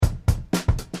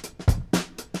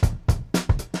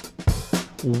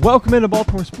Welcome into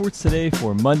Baltimore Sports Today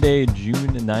for Monday, June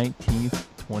 19th,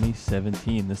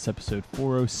 2017. This is episode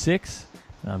 406.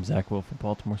 I'm Zach Will from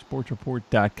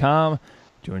BaltimoreSportsReport.com.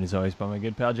 Joined as always by my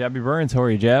good pal, Jabby Burns. How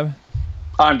are you, Jab?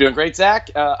 I'm doing great,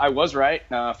 Zach. I was right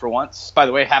for once. By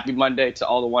the way, happy Monday to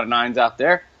all the 1-9s out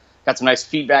there. Got some nice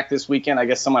feedback this weekend. I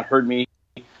guess someone heard me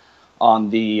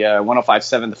on the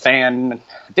 105.7 The Fan.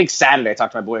 I think Saturday I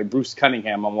talked to my boy Bruce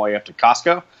Cunningham on my way up to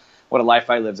Costco. What a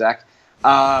life I live, Zach.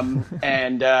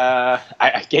 And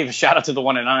I gave a shout out to the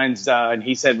 1-9s, and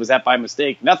he said, was that by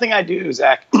mistake? Nothing I do,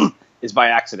 Zach, is by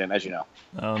accident, as you know.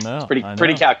 Oh, no. It's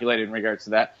pretty calculated in regards to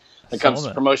that. When it comes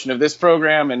to promotion of this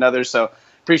program and others, so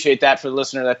appreciate that for the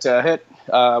listener that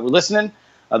we're listening.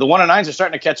 The 1-9s are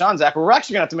starting to catch on, Zach. We're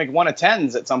actually going to have to make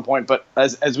 1-10s at some point, but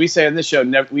as we say on this show,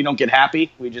 we don't get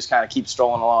happy. We just kind of keep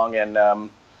strolling along and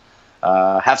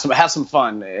have some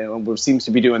fun. And we seems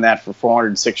to be doing that for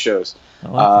 406 shows.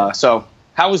 So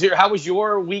how was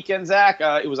your weekend, Zach?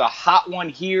 It was a hot one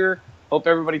here. Hope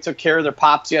everybody took care of their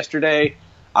pops yesterday.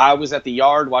 I was at the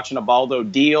yard watching a Baldo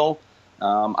deal.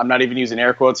 I'm not even using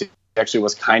air quotes. He actually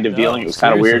was kind of dealing. It was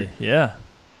kind of weird. Yeah.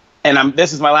 And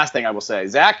this is my last thing I will say.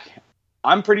 Zach,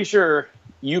 I'm pretty sure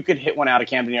you could hit one out of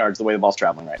Camden Yards the way the ball's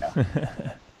traveling right now.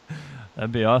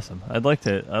 That'd be awesome. I'd like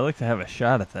to have a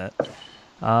shot at that.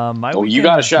 You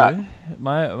got a shot.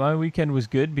 My weekend was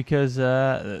good because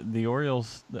the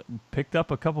Orioles picked up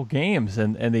a couple games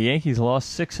and the Yankees lost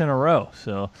 6 in a row.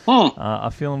 So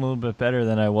I'm feeling a little bit better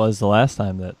than I was the last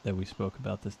time that we spoke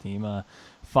about this team.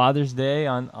 Father's Day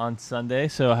on Sunday.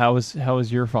 So how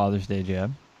was your Father's Day,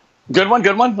 Jab? Good one.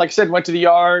 Like I said, went to the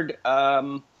yard,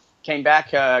 came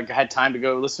back, had time to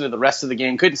go listen to the rest of the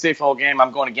game. Couldn't stay for the whole game.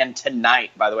 I'm going again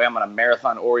tonight, by the way. I'm on a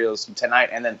marathon Orioles tonight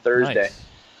and then Thursday. Nice.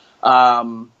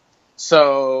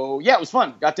 So yeah, it was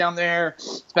fun. Got down there,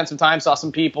 spent some time, saw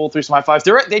some people, threw some high fives.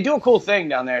 They do a cool thing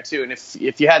down there too. And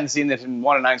if you hadn't seen this, and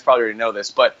 1-9s probably already know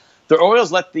this, but the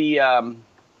Orioles let the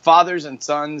fathers and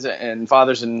sons and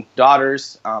fathers and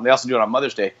daughters, they also do it on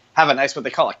Mother's Day, have a nice what they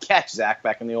call a catch, Zach,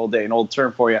 back in the old day, an old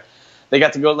term for you. They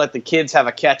got to go let the kids have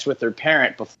a catch with their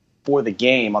parent before the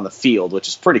game on the field, which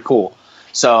is pretty cool.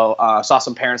 So saw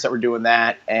some parents that were doing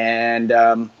that. And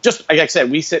just like I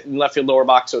said, we sit in left field lower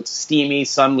box, so it's steamy.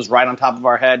 Sun was right on top of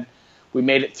our head. We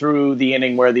made it through the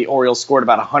inning where the Orioles scored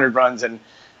about 100 runs. And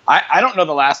I don't know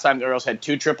the last time the Orioles had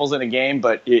 2 triples in a game,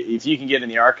 but if you can get in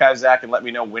the archives, Zach, and let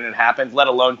me know when it happened, let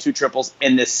alone 2 triples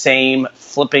in the same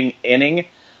flipping inning.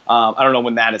 I don't know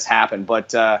when that has happened,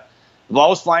 but the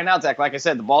ball was flying out, Zach. Like I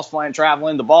said, the ball's flying,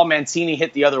 traveling. The ball Mancini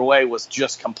hit the other way was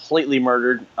just completely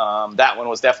murdered. That one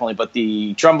was definitely. But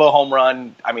the Trumbo home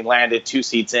run, landed 2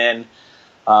 seats in.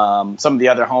 Some of the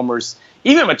other homers,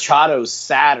 even Machado's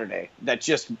Saturday, that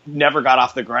just never got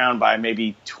off the ground by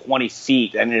maybe 20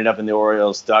 feet, ended up in the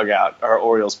Orioles dugout or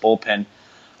Orioles bullpen.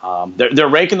 They're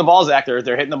raking the ball, Zach. They're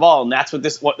hitting the ball, and that's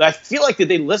what I feel like. Did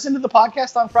they listen to the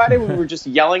podcast on Friday when we were just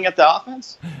yelling at the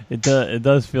offense? It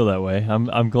does feel that way.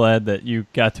 I'm glad that you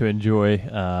got to enjoy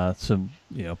some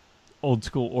old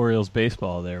school Orioles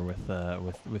baseball there with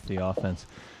the offense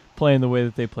playing the way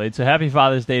that they played. So happy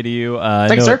Father's Day to you.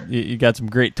 Thanks, sir. You got some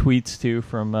great tweets too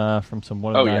from some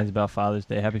 1-9s about Father's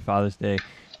Day. Happy Father's Day.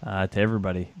 To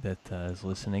everybody that is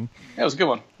listening. That was a good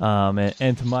one.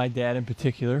 And to my dad in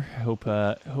particular,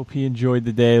 hope he enjoyed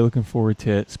the day. Looking forward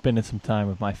to spending some time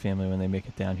with my family when they make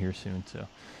it down here soon. So,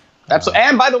 absolutely.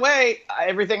 And by the way,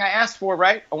 everything I asked for,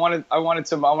 right? I wanted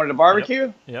a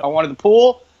barbecue. Yep. I wanted the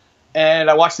pool, and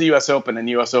I watched the U.S. Open, and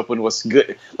the U.S. Open was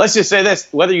good. Let's just say this: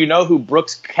 whether you know who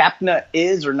Brooks Koepka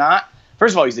is or not,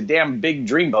 first of all, he's a damn big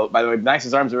dreamboat. By the way,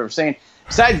 nicest arms I've ever seen.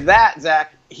 Besides that,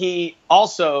 Zach, he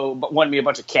also won me a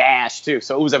bunch of cash, too.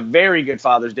 So it was a very good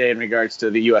Father's Day in regards to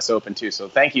the U.S. Open, too. So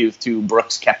thank you to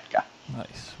Brooks Koepka.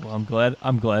 Nice. Well,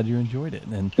 I'm glad you enjoyed it.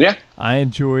 And yeah, I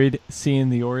enjoyed seeing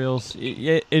the Orioles.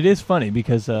 It is funny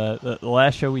because the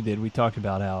last show we did, we talked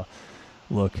about how,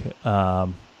 look,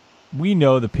 we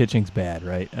know the pitching's bad,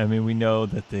 right? We know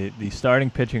that the starting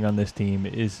pitching on this team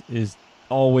is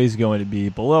always going to be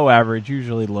below average,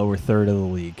 usually lower third of the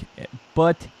league.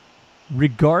 But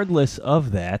regardless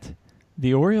of that,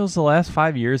 the Orioles the last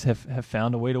 5 years have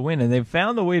found a way to win, and they've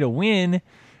found a way to win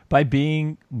by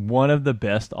being one of the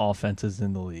best offenses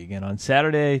in the league. And on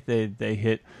Saturday, they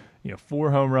hit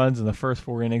 4 home runs in the first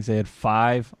 4 innings. They had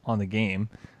 5 on the game.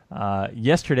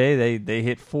 Yesterday, they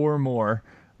hit 4 more,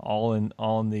 all in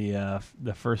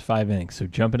the first 5 innings. So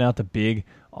jumping out to big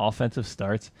offensive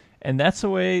starts. And that's the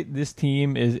way this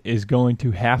team is going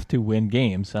to have to win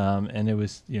games. And it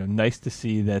was nice to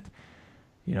see that.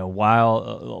 While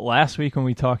last week when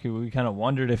we talked, we kind of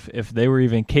wondered if they were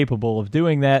even capable of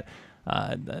doing that.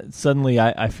 suddenly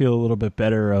I feel a little bit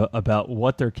better about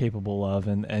what they're capable of.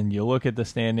 And you look at the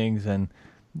standings, and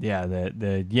yeah,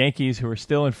 the Yankees, who are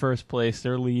still in first place,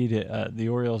 their lead, the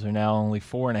Orioles are now only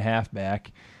 4.5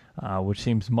 back, which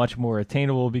seems much more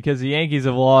attainable because the Yankees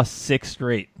have lost 6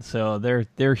 straight. So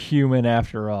they're human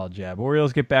after all, Jab.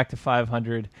 Orioles get back to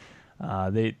 500.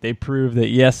 They prove that,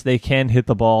 yes, they can hit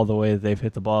the ball the way that they've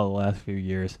hit the ball the last few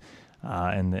years.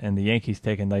 And the Yankees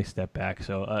take a nice step back.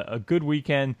 So a good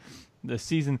weekend. The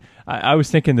season, I was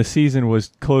thinking the season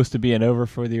was close to being over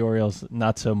for the Orioles.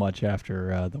 Not so much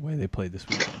after the way they played this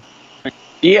weekend.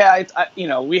 Yeah,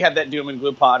 we had that doom and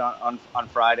gloom pod on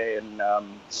Friday, and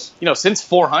since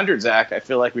 400, Zach, I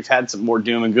feel like we've had some more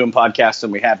doom and gloom podcasts than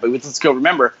we have. But let's go.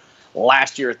 Remember,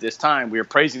 last year at this time, we were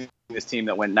praising this team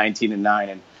that went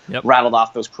 19-9 and rattled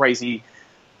off those crazy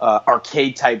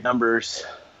arcade type numbers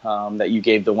that you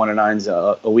gave the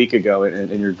 1-9s a week ago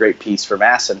in your great piece for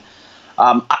Masson.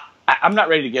 I'm not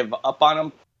ready to give up on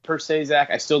them per se, Zach.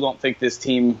 I still don't think this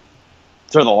team,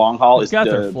 for the long haul, it's got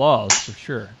their flaws for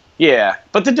sure. Yeah,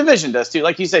 but the division does too.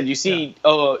 Like you said, you see,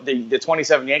 the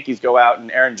 27 Yankees go out and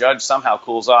Aaron Judge somehow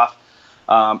cools off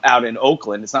out in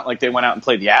Oakland. It's not like they went out and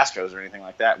played the Astros or anything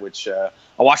like that. Which I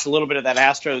watched a little bit of that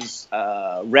Astros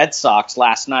Red Sox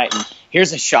last night, and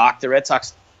here's a shock: the Red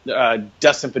Sox.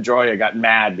 Dustin Pedroia got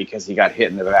mad because he got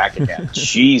hit in the back again.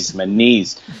 Jeez, my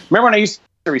knees. Remember when I used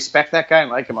to respect that guy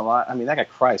and like him a lot? I mean, that guy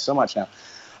cries so much now.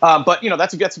 But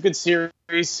that's a good series.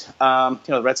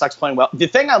 The Red Sox playing well. The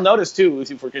thing I'll notice too, if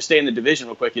we're going to stay in the division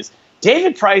real quick, is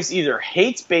David Price either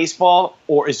hates baseball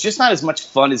or is just not as much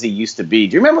fun as he used to be.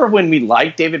 Do you remember when we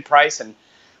liked David Price and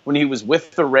when he was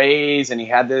with the Rays and he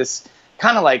had this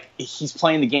kind of like he's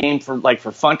playing the game for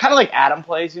fun, kind of like Adam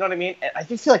plays, you know what I mean? And I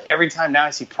feel like every time now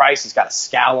I see Price, he's got a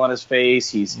scowl on his face.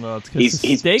 He's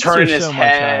turning his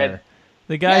head.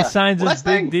 The guy signs his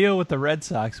big deal with the Red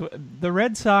Sox. The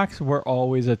Red Sox were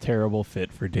always a terrible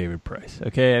fit for David Price.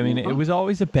 Okay, I mean it was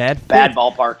always a bad fit. Bad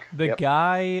ballpark. The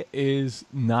guy is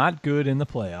not good in the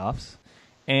playoffs.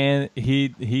 And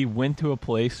he went to a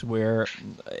place where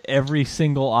every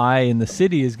single eye in the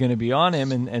city is going to be on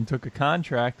him and took a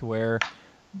contract where,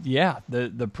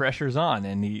 the pressure's on.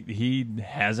 And he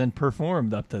hasn't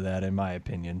performed up to that, in my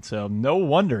opinion. So no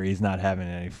wonder he's not having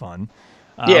any fun.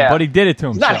 But he did it to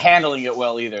himself. He's not handling it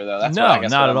well either, though. That's what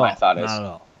my thought is. Not at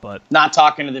all. But not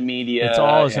talking to the media. It's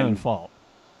all his own fault.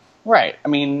 Right. I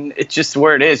mean, it's just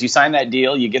where it is. You sign that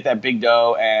deal, you get that big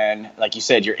dough, and like you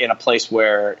said, you're in a place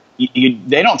where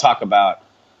they don't talk about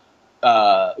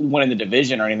winning the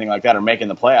division or anything like that or making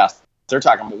the playoffs. They're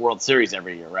talking about World Series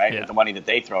every year, right? With the money that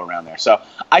they throw around there. So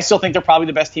I still think they're probably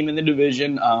the best team in the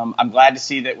division. I'm glad to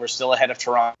see that we're still ahead of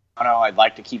Toronto. I'd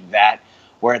like to keep that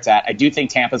where it's at. I do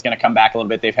think Tampa's going to come back a little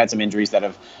bit. They've had some injuries that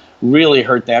have really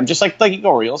hurt them, just like the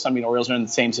Orioles. I mean, Orioles are in the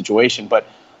same situation, but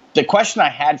the question I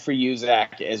had for you,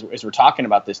 Zach, as we're talking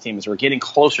about this team, as we're getting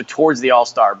closer towards the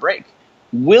All-Star break,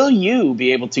 will you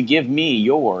be able to give me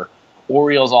your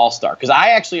Orioles All-Star? Because I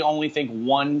actually only think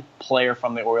one player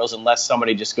from the Orioles, unless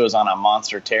somebody just goes on a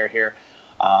monster tear here,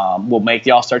 will make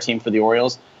the All-Star team for the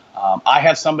Orioles. I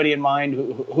have somebody in mind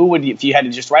who would, if you had to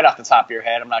just right off the top of your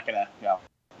head, I'm not going to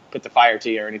put the fire to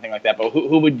you or anything like that, but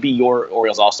who would be your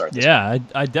Orioles All-Star?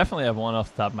 I definitely have one off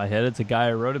the top of my head. It's a guy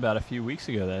I wrote about a few weeks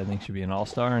ago that I think should be an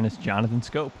All-Star, and it's Jonathan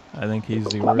Schoop. I think he's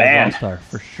the Orioles All-Star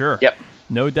for sure. Yep.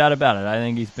 No doubt about it. I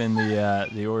think he's been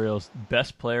the Orioles'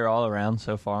 best player all around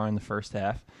so far in the first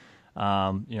half.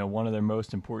 One of their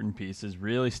most important pieces,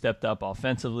 really stepped up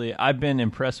offensively. I've been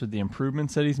impressed with the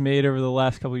improvements that he's made over the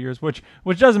last couple of years, which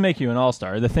doesn't make you an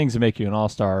all-star. The things that make you an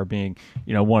all-star are being,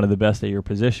 one of the best at your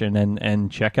position,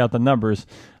 and check out the numbers.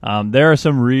 There are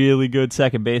some really good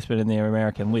second basemen in the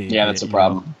American League. Yeah, that's a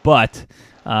problem. But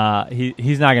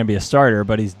he's not going to be a starter,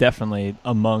 but he's definitely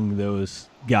among those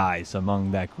guys,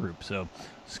 among that group. So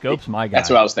Scope's my guy. That's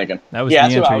what I was thinking. That was the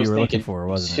answer you were looking for,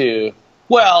 wasn't it?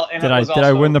 Well, and did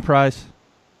I win the prize?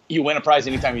 You win a prize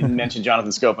anytime you mention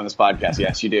Jonathan Schoop on this podcast.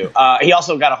 Yes, you do. He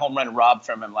also got a home run robbed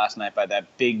from him last night by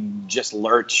that big just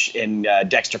lurch in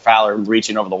Dexter Fowler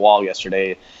reaching over the wall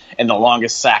yesterday, and the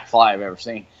longest sac fly I've ever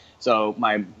seen. So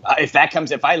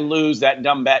if I lose that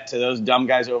dumb bet to those dumb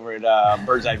guys over at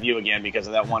Bird's Eye View again because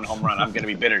of that one home run, I'm going to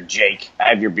be bitter. Jake, I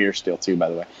have your beer still too, by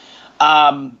the way.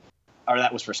 Or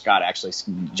that was for Scott, actually.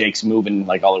 Jake's moving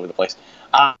like all over the place.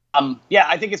 I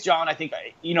think it's John. I think,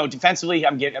 defensively,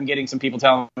 I'm getting some people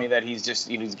telling me that he's just,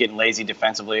 he's getting lazy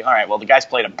defensively. All right, well, the guy's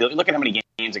played look at how many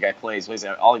games the guy plays.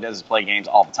 All he does is play games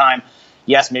all the time.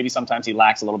 Yes, maybe sometimes he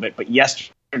lacks a little bit, but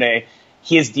yesterday,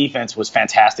 his defense was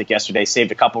fantastic yesterday.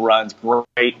 Saved a couple runs.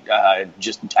 Great. I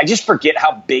just forget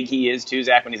how big he is, too,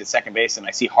 Zach, when he's at second base, and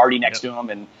I see Hardy next to him,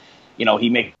 and, he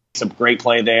makes a great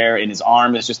play there, and his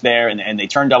arm is just there, and they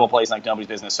turn double plays like nobody's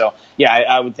business. So, yeah,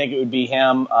 I would think it would be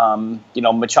him.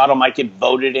 Machado might get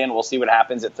voted in. We'll see what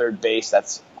happens at third base.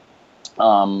 That's,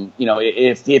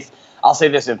 if I'll say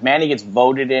this, if Manny gets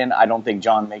voted in, I don't think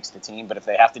John makes the team. But if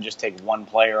they have to just take one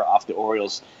player off the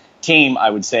Orioles team, I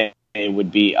would say it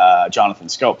would be Jonathan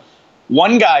Schoop.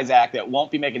 One guy, Zach, that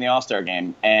won't be making the All-Star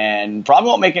game and probably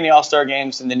won't make any All-Star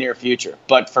games in the near future.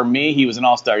 But for me, he was an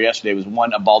All-Star yesterday, was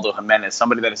one Ubaldo Jimenez,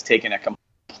 somebody that has taken a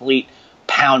complete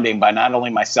pounding by not only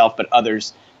myself but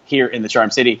others here in the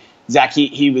Charm City. Zach,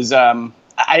 he was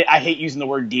I hate using the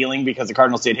word dealing because the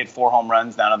Cardinals did hit 4 home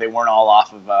runs. Now, they weren't all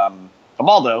off of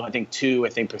Ubaldo. I think 2. I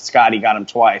think Scotty got him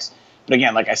twice. But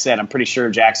again, like I said, I'm pretty sure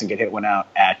Jackson could hit one out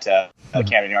at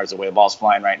Camden Yards the way the ball's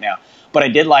flying right now. But I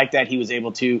did like that he was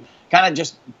able to kind of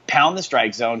just pound the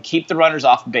strike zone, keep the runners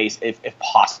off base if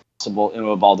possible in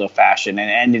a Ubaldo fashion.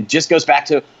 And it just goes back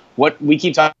to what we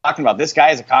keep talking about. This guy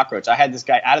is a cockroach. I had this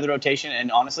guy out of the rotation,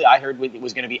 and honestly, I heard it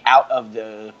was going to be out of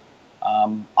the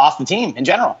off the team in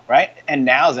general, right? And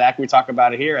now, Zach, we talk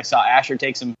about it here. I saw Asher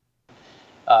take some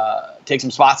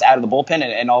spots out of the bullpen,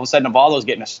 and all of a sudden, Ubaldo's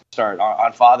getting a start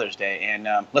on Father's Day. And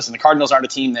listen, the Cardinals aren't a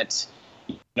team that's,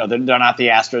 they're not the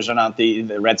Astros, they're not the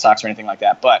Red Sox or anything like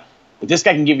that. But if this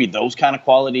guy can give you those kind of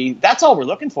quality, that's all we're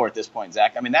looking for at this point,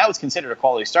 Zach. I mean, that was considered a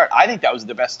quality start. I think that was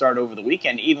the best start over the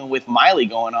weekend, even with Miley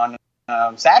going on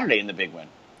Saturday in the big win.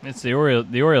 It's the Orioles.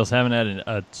 The Orioles haven't had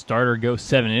a starter go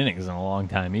 7 innings in a long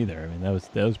time either. I mean, that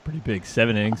was pretty big.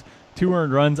 7 innings, 2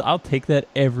 earned runs. I'll take that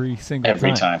every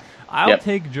time. I'll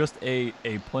take just a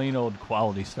plain old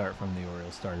quality start from the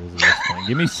Orioles starters at this point.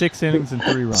 Give me 6 innings and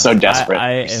 3 runs. So desperate.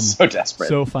 I am so desperate.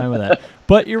 So fine with that.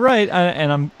 But you're right,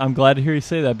 and I'm glad to hear you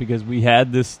say that because we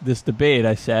had this debate.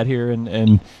 I sat here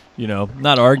and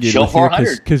not argued with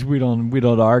you because we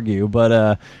don't argue,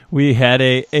 but we had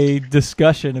a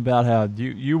discussion about how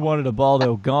you wanted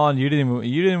Ubaldo gone. You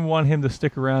didn't want him to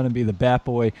stick around and be the bat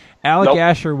boy. Alec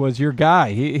Asher was your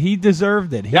guy. He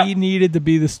deserved it. He needed to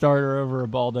be the starter over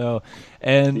Ubaldo.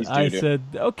 And I said,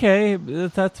 okay,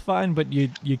 that's fine, but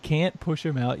you can't push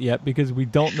him out yet because we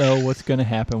don't know what's going to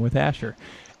happen with Asher.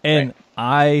 And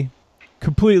I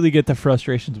completely get the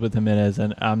frustrations with Jimenez,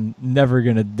 and I'm never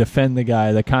going to defend the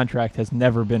guy. The contract has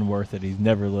never been worth it. He's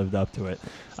never lived up to it.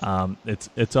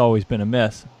 It's always been a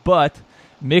mess. But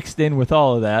mixed in with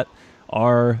all of that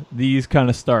are these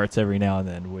kind of starts every now and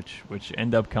then, which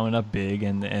end up coming up big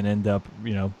and end up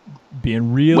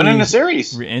being really winning a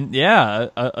series.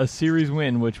 A series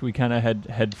win, which we kind of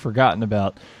had forgotten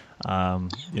about.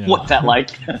 What that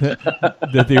like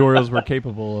that the Orioles were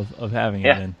capable of having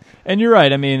it. And you're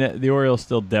right. I mean, the Orioles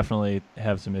still definitely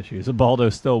have some issues. Ubaldo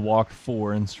still walked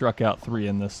 4 and struck out 3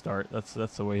 in this start. That's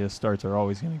the way his starts are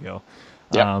always going to go.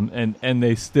 And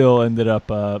they still ended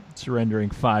up surrendering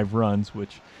 5 runs,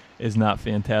 which is not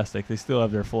fantastic. They still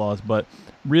have their flaws, but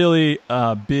really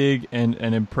big and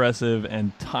impressive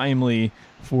and timely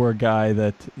for a guy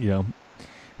that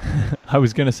I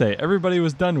was going to say everybody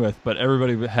was done with, but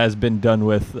everybody has been done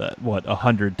with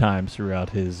 100 times throughout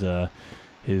his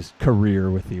career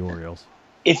with the Orioles.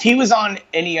 If he was on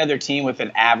any other team with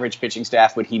an average pitching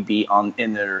staff, would he be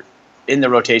in the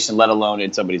rotation, let alone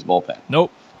in somebody's bullpen?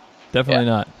 Nope, definitely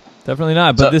not. Definitely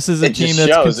not. But this is a team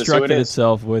that's constructed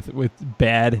itself with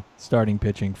bad starting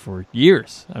pitching for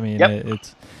years. I mean,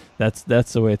 that's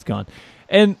the way it's gone.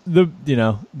 And the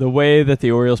way that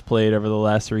the Orioles played over the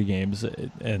last 3 games,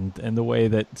 and the way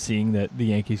that seeing that the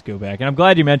Yankees go back, and I'm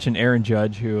glad you mentioned Aaron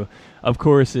Judge, who of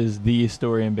course is the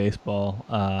story in baseball.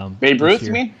 Babe Ruth,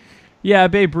 you mean? Yeah,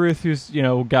 Babe Ruth, who's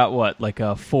got like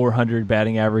a 400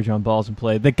 batting average on balls in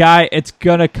play. The guy, it's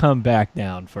gonna come back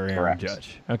down for Aaron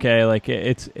Judge. Okay, like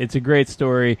it's a great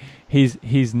story.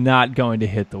 He's not going to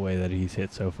hit the way that he's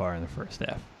hit so far in the first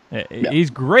half. He's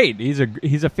great. He's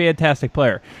a fantastic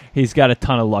player. He's got a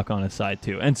ton of luck on his side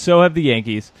too, and so have the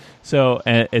Yankees. So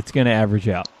it's going to average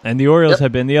out. And the Orioles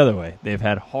have been the other way. They've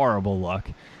had horrible luck,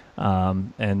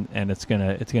 and it's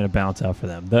gonna bounce out for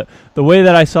them. The way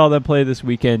that I saw them play this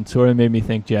weekend sort of made me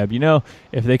think, Jeb,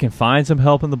 if they can find some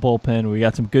help in the bullpen, we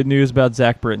got some good news about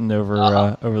Zach Britton over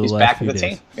the last few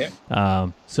days.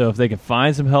 So if they can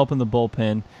find some help in the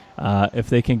bullpen. If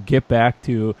they can get back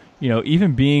to,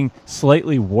 even being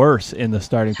slightly worse in the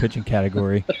starting pitching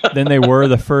category than they were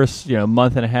the first,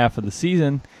 month and a half of the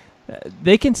season,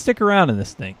 they can stick around in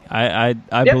this thing. I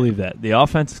believe that. The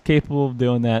offense is capable of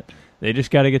doing that. They just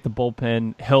got to get the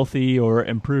bullpen healthy or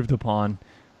improved upon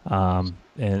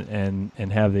and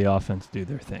have the offense do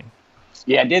their thing.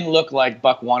 Yeah, it didn't look like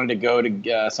Buck wanted to go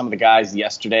to some of the guys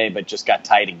yesterday, but just got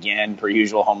tight again. Per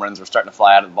usual, home runs were starting to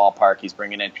fly out of the ballpark. He's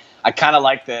bringing in. I kind of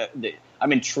like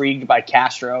I'm intrigued by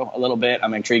Castro a little bit.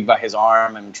 I'm intrigued by his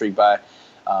arm. I'm intrigued by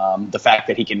the fact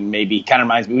that he can maybe kind of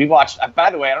reminds me. We watched.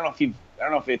 By the way, I don't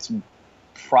know if it's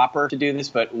proper to do this,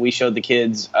 but we showed the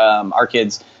kids, our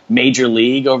kids, Major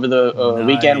League over the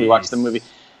weekend. We watched the movie.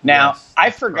 Now, yes,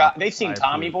 I forgot. They've seen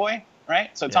Tommy Boy,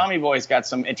 right? So yeah. Tommy Boy's got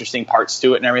some interesting parts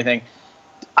to it and everything.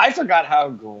 I forgot how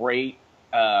great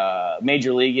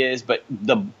Major League is, but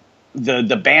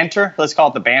the banter, let's call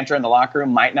it the banter in the locker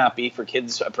room, might not be for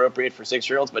kids appropriate for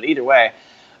 6-year-olds. But either way,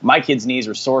 my kids' knees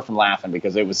were sore from laughing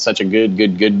because it was such a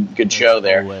good show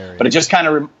there. Hilarious. But it just kind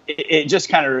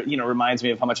of reminds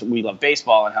me of how much we love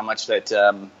baseball and how much that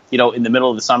in the middle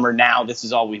of the summer now this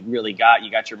is all we've really got. You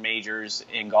got your majors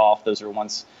in golf; those are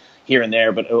once here and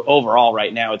there, but overall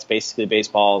right now it's basically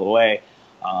baseball all the way.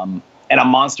 And a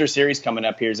monster series coming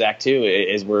up here, Zach, too,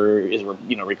 as we're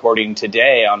recording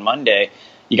today on Monday.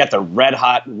 You got the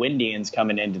red-hot Windians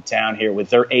coming into town here with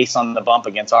their ace on the bump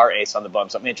against our ace on the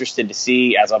bump. So I'm interested to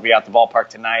see, as I'll be at the ballpark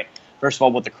tonight, first of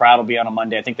all, what the crowd will be on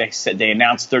Monday. I think they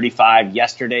announced 35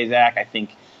 yesterday, Zach. I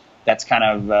think that's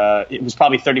kind of it was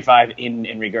probably 35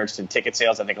 in regards to ticket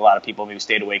sales. I think a lot of people maybe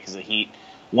stayed away because of the heat.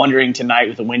 Wondering tonight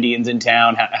with the Windians in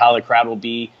town how the crowd will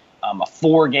be. A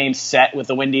 4-game set with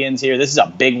the Windians here. This is a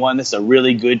big one. This is a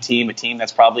really good team, a team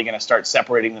that's probably going to start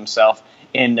separating themselves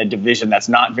in a division that's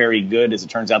not very good. As it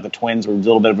turns out, the Twins were a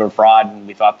little bit of a fraud, and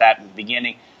we thought that in the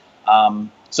beginning.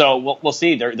 So we'll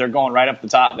see. They're going right up the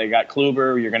top. They got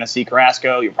Kluber. You're going to see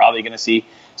Carrasco. You're probably going to see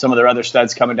some of their other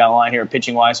studs coming down the line here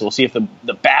pitching-wise. So we'll see if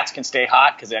the bats can stay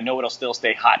hot, because I know it'll still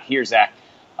stay hot here, Zach.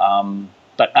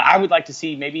 But I would like to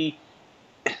see maybe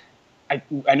 – I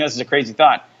know this is a crazy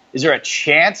thought. Is there a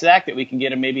chance, Zach, that we can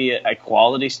get maybe a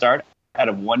quality start out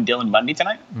of one Dylan Bundy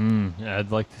tonight? Yeah,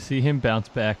 I'd like to see him bounce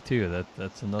back too.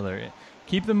 That's another.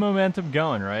 Keep the momentum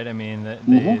going, right? I mean,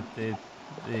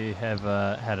 they have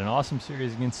had an awesome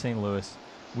series against St. Louis.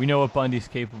 We know what Bundy's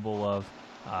capable of.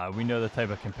 We know the type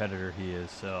of competitor he is.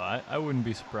 So I wouldn't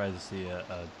be surprised to see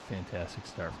a fantastic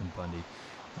start from Bundy.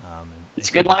 It's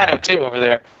a good lineup too over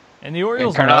there. And the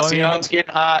Orioles Encarnacion's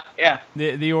getting hot. Yeah.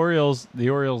 The Orioles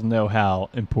know how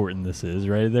important this is,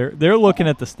 right? They're looking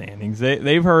at the standings.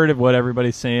 They've heard of what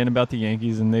everybody's saying about the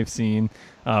Yankees, and they've seen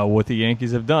what the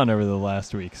Yankees have done over the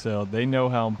last week. So they know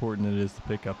how important it is to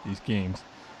pick up these games.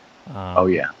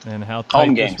 And how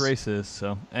tight this race is.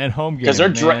 So and home games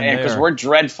because we're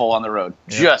dreadful on the road,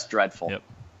 just dreadful.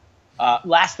 Yep.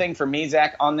 Last thing for me,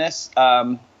 Zach, on this.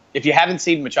 If you haven't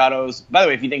seen Machado's, by the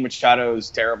way, if you think Machado's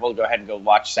terrible, go ahead and go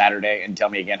watch Saturday and tell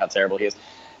me again how terrible he is.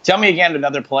 Tell me again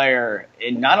another player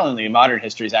in not only modern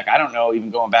history, Zach, I don't know,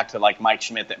 even going back to like Mike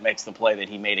Schmidt that makes the play that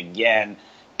he made again,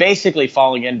 basically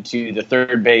falling into the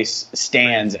third base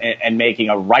stands and making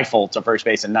a rifle to first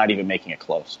base and not even making it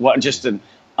close. Just an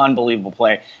unbelievable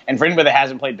play. And for anybody that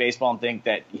hasn't played baseball and think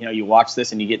that, you watch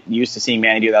this and you get used to seeing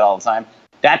Manny do that all the time,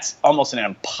 that's almost an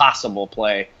impossible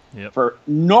play. Yep. For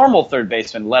normal third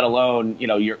basemen, let alone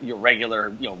your regular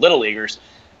little leaguers,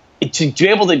 to be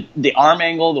able to the arm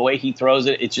angle, the way he throws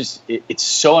it, it's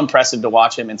so impressive to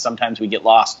watch him. And sometimes we get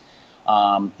lost,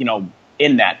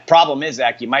 in that. Problem is,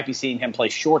 Zach, you might be seeing him play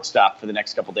shortstop for the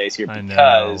next couple days here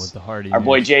because our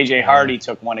boy J.J. Hardy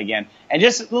took one again. And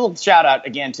just a little shout out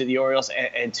again to the Orioles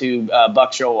and to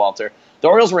Buck Showalter. The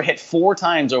Orioles were hit 4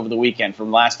 times over the weekend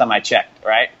from last time I checked,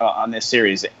 right, on this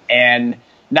series, and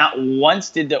not once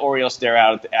did the Orioles stare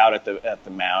out at the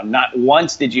mound. Not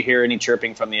once did you hear any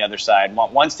chirping from the other side.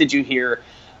 Not once did you hear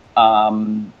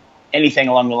anything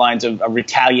along the lines of a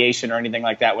retaliation or anything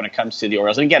like that when it comes to the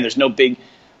Orioles. And again, there's no big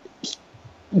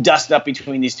dust up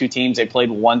between these two teams. They played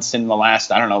once in the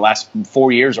last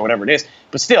 4 years or whatever it is.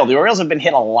 But still, the Orioles have been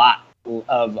hit a lot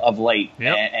of late,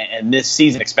 and this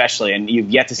season especially, and you've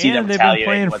yet to see them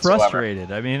retaliate whatsoever. They've been playing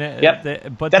frustrated. I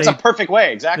mean, but that's a perfect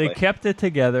way, exactly. They kept it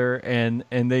together, and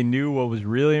they knew what was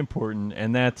really important,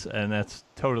 and that's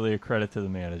totally a credit to the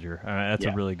manager. That's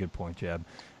a really good point, Jeb.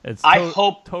 It's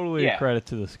totally a credit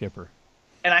to the skipper.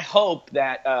 And I hope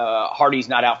that Hardy's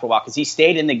not out for a while because he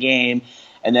stayed in the game,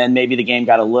 and then maybe the game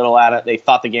got a little they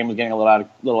thought the game was getting a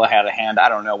little ahead of hand. I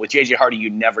don't know. With J.J. Hardy, you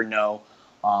never know.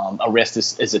 A wrist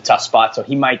is a tough spot, so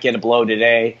he might get a blow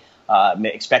today.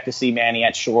 Expect to see Manny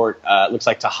at short. Looks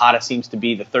like Tejada seems to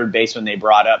be the third baseman they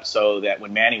brought up, so that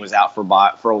when Manny was out for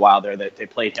a while there, that they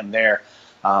played him there.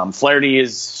 Flaherty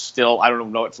is still, I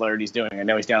don't know what Flaherty's doing. I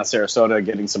know he's down in Sarasota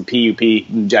getting some PUP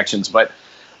injections, but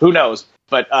who knows?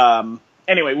 But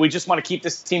anyway, we just want to keep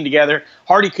this team together.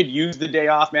 Hardy could use the day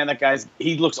off, man.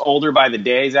 He looks older by the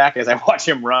day, Zach, as I watch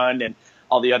him run and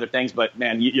all the other things, but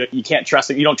man, you can't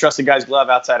trust it. You don't trust the guy's glove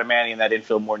outside of Manny in that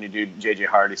infield more than you do J.J.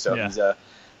 Hardy. So he's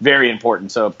very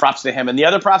important. So props to him. And the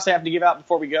other props I have to give out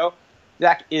before we go,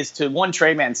 Zach, is to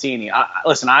Trey Mancini.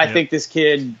 Listen, I think this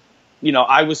kid,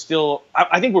 I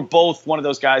think we're both one of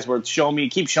those guys where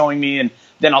keep showing me, and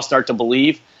then I'll start to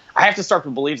believe. I have to start to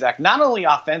believe Zach, not only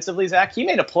offensively, Zach, he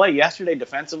made a play yesterday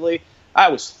defensively. I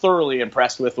was thoroughly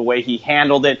impressed with the way he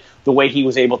handled it, the way he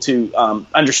was able to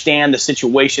understand the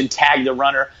situation, tag the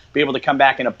runner, be able to come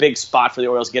back in a big spot for the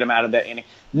Orioles, get him out of that inning.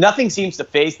 Nothing seems to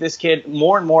faze this kid.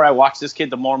 More and more I watch this kid,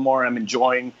 the more and more I'm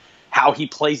enjoying how he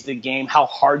plays the game, how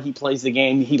hard he plays the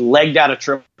game. He legged out a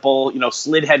triple,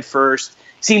 slid head first.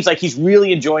 Seems like he's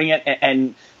really enjoying it,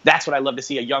 and that's what I love to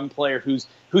see, a young player who's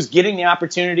getting the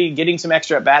opportunity, getting some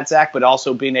extra at bat, Zach, but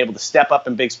also being able to step up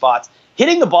in big spots.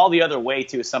 Hitting the ball the other way,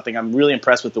 too, is something I'm really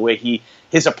impressed with, the way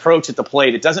his approach at the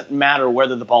plate. It doesn't matter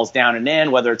whether the ball's down and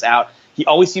in, whether it's out. He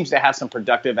always seems to have some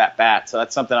productive at-bat, so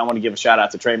that's something I want to give a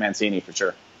shout-out to Trey Mancini for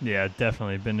sure. Yeah,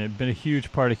 definitely. Been a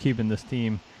huge part of keeping this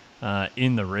team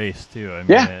in the race, too. I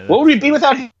mean, what would we be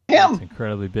without him? It's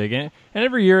incredibly big. And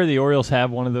every year the Orioles have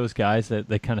one of those guys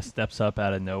that kind of steps up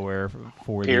out of nowhere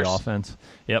for Pierce. The offense.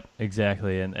 Yep,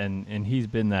 exactly. And he's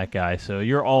been that guy. So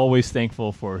you're always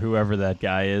thankful for whoever that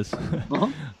guy is.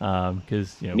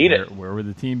 Because where would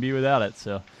the team be without it?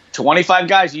 So 25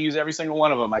 guys, you use every single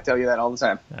one of them. I tell you that all the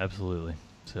time. Absolutely.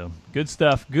 So good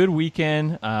stuff. Good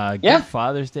weekend. Good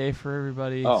Father's Day for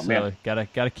everybody. Oh, man.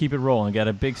 Gotta keep it rolling. Got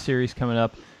a big series coming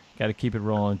up. Got to keep it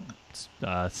rolling.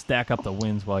 Stack up the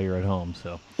wins while you're at home.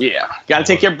 So got to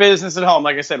take care of business at home.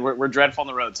 Like I said, we're dreadful on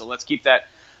the road, so let's keep that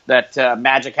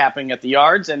magic happening at the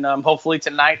yards. And hopefully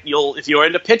tonight, if you're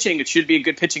into pitching, it should be a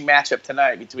good pitching matchup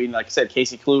tonight between, like I said,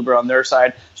 Casey Kluber on their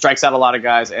side, strikes out a lot of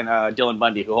guys, and Dylan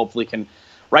Bundy, who hopefully can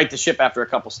right the ship after a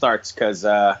couple starts, because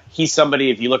he's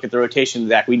somebody, if you look at the rotation,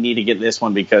 Zach, we need to get this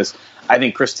one, because I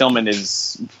think Chris Tillman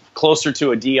is closer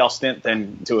to a DL stint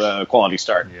than to a quality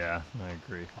start. Yeah, I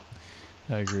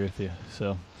agree with you.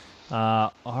 So,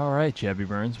 all right, Jabby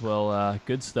Burns. Well,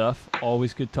 good stuff.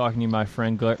 Always good talking to you, my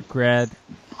friend.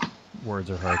 Words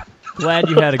are hard. Glad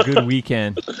you had a good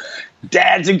weekend.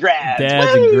 Dads and grads.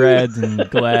 And grads and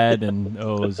glad and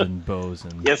O's and bows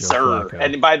and yes, Joe sir. Flacco.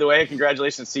 And by the way,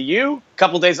 congratulations to you. A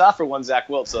couple days off for one Zach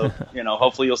Wilt. So,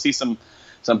 hopefully you'll see some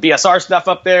BSR stuff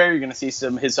up there. You're going to see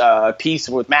his piece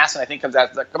with Masson, I think, does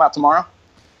that come out tomorrow?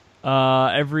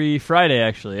 Every Friday,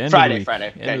 actually. Friday.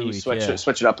 Okay, you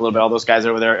switch it up a little bit. All those guys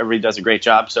over there, everybody does a great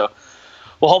job. So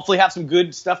we'll hopefully have some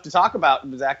good stuff to talk about,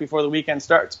 Zach, before the weekend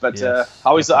starts. But I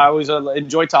always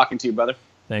enjoy talking to you, brother.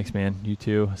 Thanks, man. You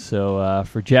too. So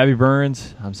for Jabby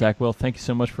Burns, I'm Zach Wilt. Thank you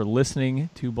so much for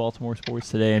listening to Baltimore Sports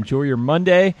Today. Enjoy your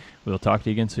Monday. We'll talk to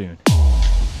you again soon.